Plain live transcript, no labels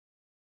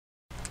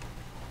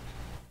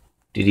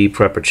DD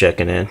Prepper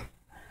checking in.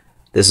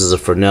 This is a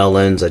Fresnel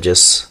lens I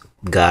just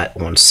got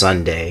on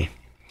Sunday.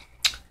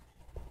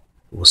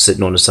 Was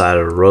sitting on the side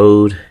of the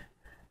road,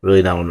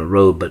 really not on the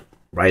road, but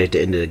right at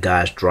the end of the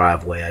guy's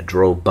driveway. I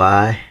drove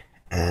by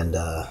and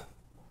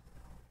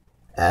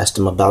asked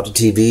him about the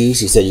TVs.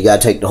 He said, "You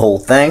gotta take the whole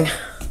thing."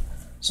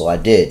 So I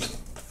did.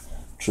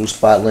 True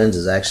Spot lens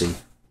is actually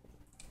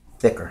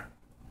thicker.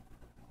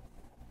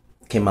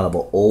 Came out of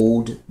an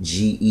old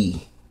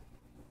GE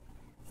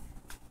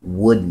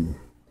wooden,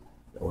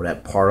 or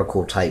that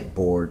particle type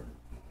board.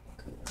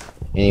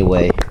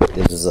 Anyway,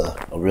 this is a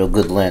real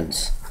good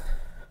lens.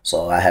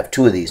 So I have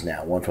two of these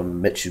now. One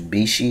from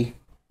Mitsubishi,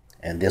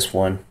 and this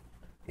one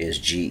is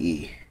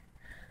GE.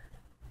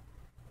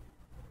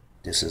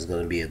 This is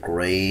going to be a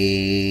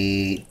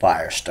great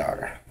fire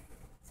starter.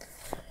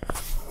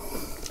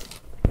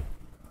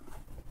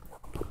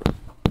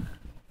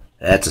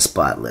 That's a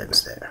spot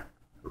lens there.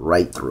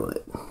 Right through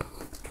it.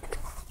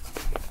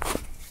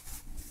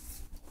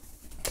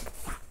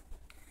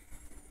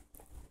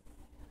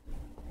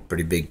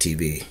 Pretty big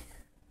TV.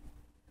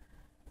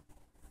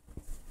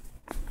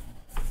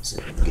 See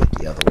if we can get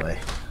the other way.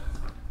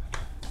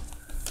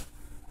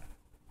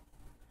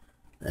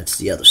 That's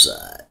the other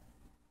side.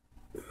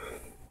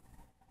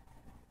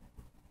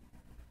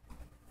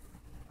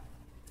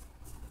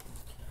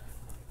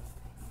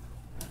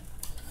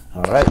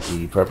 All right,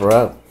 DD Prepper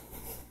out.